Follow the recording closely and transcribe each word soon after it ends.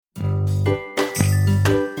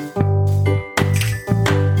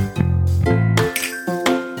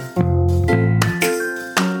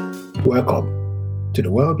Welcome to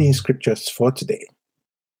the Wellbeing Scriptures for today.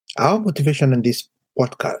 Our motivation in this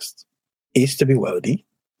podcast is to be wealthy,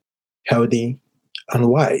 healthy, and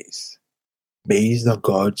wise based on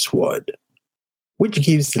God's Word, which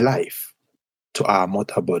gives life to our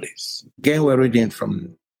mortal bodies. Again, we're reading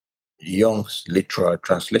from Young's Literal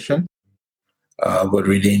Translation. We're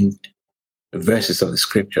reading verses of the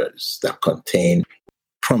Scriptures that contain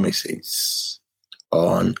promises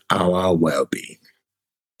on our well-being.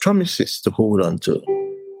 Promises to hold on to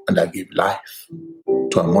and that give life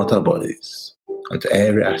to our mortal bodies and to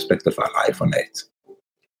every aspect of our life on earth.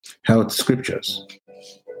 Health Scriptures.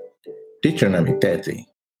 Deuteronomy 30,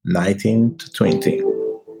 19 to 20.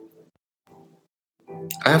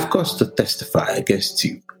 I have cause to testify against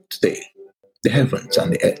you today, the heavens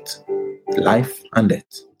and the earth, life and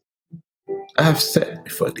death. I have set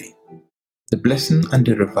before thee the blessing and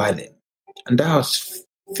the reviling, and thou hast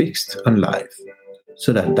fixed on life,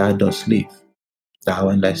 so that thou dost live, thou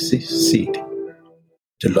and thy seed,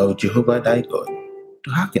 the Lord Jehovah thy God, to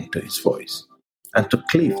hearken to his voice, and to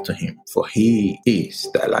cleave to him, for he is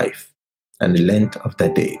thy life, and the length of thy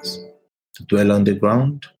days, to dwell on the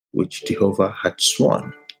ground which Jehovah had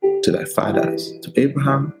sworn to thy fathers, to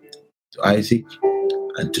Abraham, to Isaac,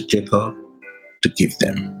 and to Jacob, to give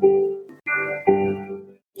them.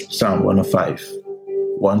 Psalm 105,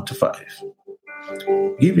 1 to 5.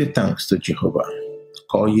 Give ye thanks to Jehovah,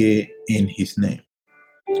 call ye in his name.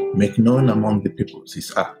 Make known among the peoples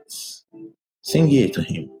his acts. Sing ye to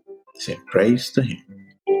him, sing praise to him.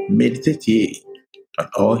 Meditate ye on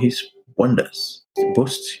all his wonders.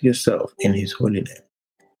 Boast yourself in his holy name.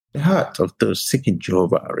 The heart of those seeking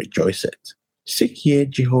Jehovah rejoiceth. Seek ye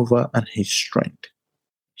Jehovah and his strength.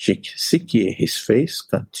 Seek ye his face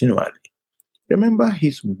continually. Remember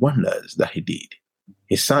his wonders that he did,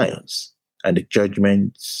 his signs, and the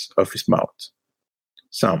judgments of his mouth.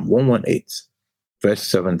 Psalm 118, verse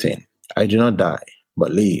 17. I do not die,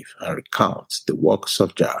 but live and recount the works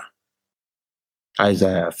of Jah.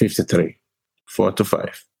 Isaiah 53, 4 to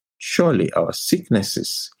 5. Surely our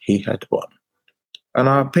sicknesses he had borne, and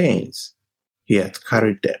our pains he had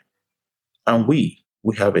carried them. And we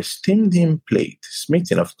have esteemed him plagued,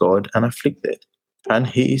 smitten of God, and afflicted. And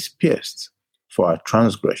he is pierced for our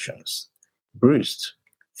transgressions, bruised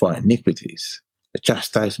for our iniquities. The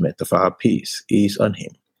chastisement of our peace is on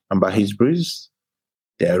him, and by his bruise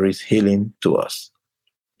there is healing to us.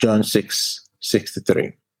 John 6,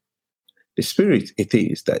 63. The Spirit it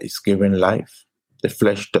is that is giving life. The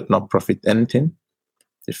flesh doth not profit anything.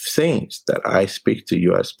 The sayings that I speak to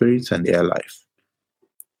you are spirits and they are life.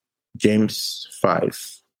 James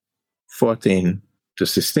 5, 14 to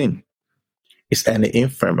 16. Is any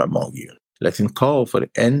infirm among you? Let him call for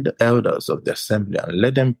the elders of the assembly and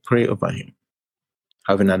let them pray over him,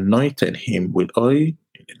 having anointed him with oil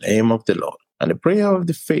in the name of the Lord. And the prayer of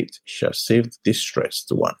the faith shall save the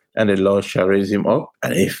distressed one, and the Lord shall raise him up.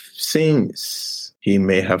 And if sins he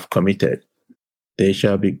may have committed, they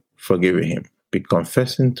shall be forgiven him. Be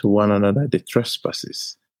confessing to one another the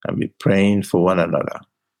trespasses, and be praying for one another,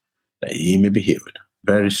 that ye may be healed.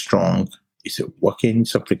 Very strong is a working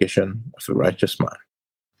supplication of a righteous man.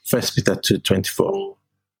 1 Peter 2:24.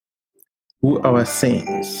 Who our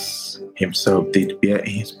sins himself did bear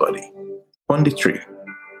in his body on the tree,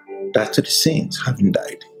 that to the saints having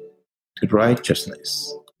died, to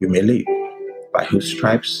righteousness you may live, by whose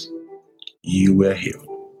stripes you were healed.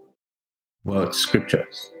 World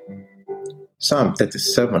Scriptures. Psalm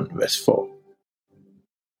 37, verse 4.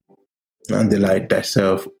 And delight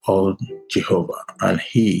thyself, O Jehovah, and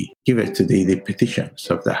he giveth to thee the petitions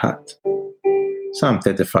of the heart. Psalm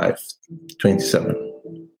 35,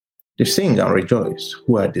 27. They sing and rejoice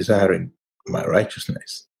who are desiring my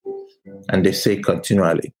righteousness. And they say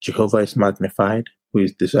continually, Jehovah is magnified, who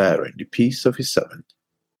is desiring the peace of his servant.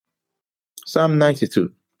 Psalm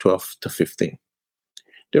 92, 12 to 15.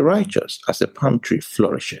 The righteous as a palm tree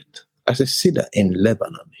flourisheth, as a cedar in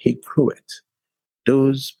Lebanon he groweth.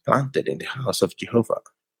 Those planted in the house of Jehovah,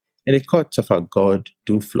 in the courts of our God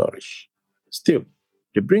do flourish. Still,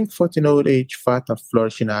 they bring forth in old age fat and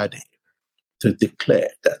flourishing our day, to declare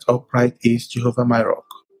that upright is Jehovah my rock,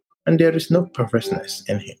 and there is no perverseness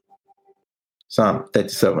in him. Psalm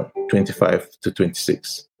 37, 25 to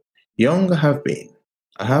 26. Young I have been,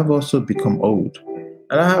 I have also become old,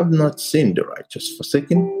 and I have not seen the righteous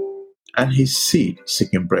forsaken, and his seed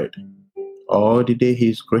seeking bread. All the day he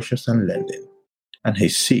is gracious and lending, and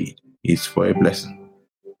his seed is for a blessing.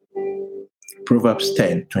 Proverbs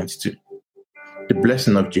 10:22. The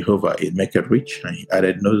blessing of Jehovah it maketh rich, and he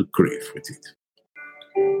added no grief with it.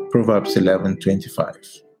 Proverbs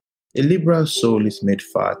 11:25. A liberal soul is made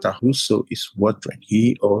fat, and whoso is watering,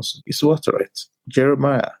 he also is watereth.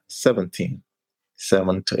 Jeremiah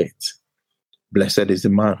 17:7-8. Blessed is the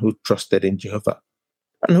man who trusted in Jehovah,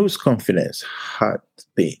 and whose confidence had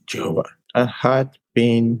been Jehovah, and had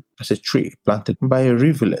been as a tree planted by a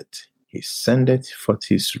rivulet. He sendeth forth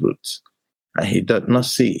his roots, and he doth not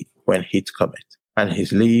see when heat cometh, and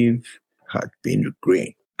his leaf had been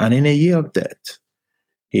green. And in a year of death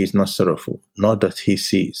he is not sorrowful, nor doth he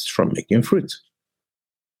cease from making fruit.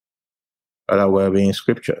 Other well-being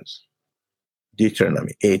scriptures.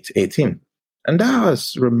 Deuteronomy 8:18. And thou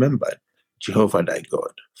hast remembered Jehovah thy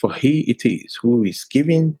God, for he it is who is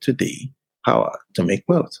giving to thee power to make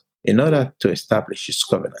wealth, in order to establish his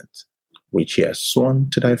covenant, which he has sworn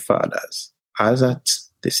to thy fathers, as at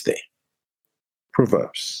this day.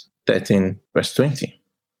 Proverbs 13:20.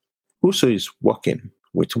 Whoso is walking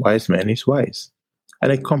with wise men is wise,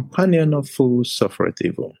 and a companion of fools suffereth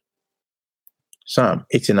evil. Psalm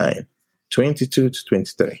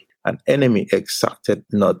 89:22-23. An enemy exacted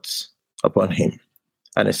not upon him,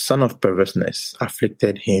 and a son of perverseness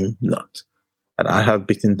afflicted him not. And I have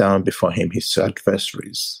beaten down before him his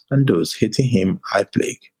adversaries, and those hating him I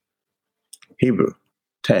plague. Hebrew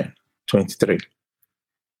 10:23.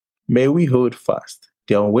 May we hold fast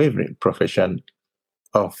the unwavering profession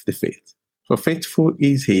of the faith, for faithful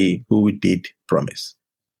is he who did promise.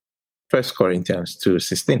 1 Corinthians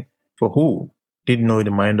 2:16. For who did know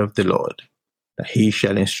the mind of the Lord, that he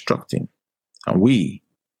shall instruct him? And we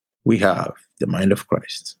have the mind of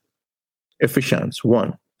Christ. Ephesians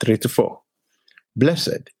 1:3-4.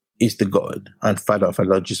 Blessed is the God and Father of our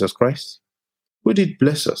Lord Jesus Christ, who did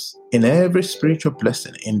bless us in every spiritual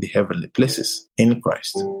blessing in the heavenly places in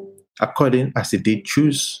Christ, according as he did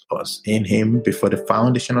choose us in him before the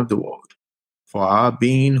foundation of the world, for our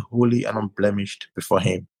being holy and unblemished before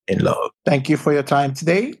him in love. Thank you for your time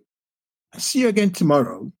today. I'll see you again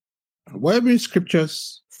tomorrow on Wellbeing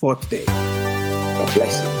Scriptures 4th Day. God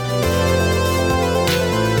bless you.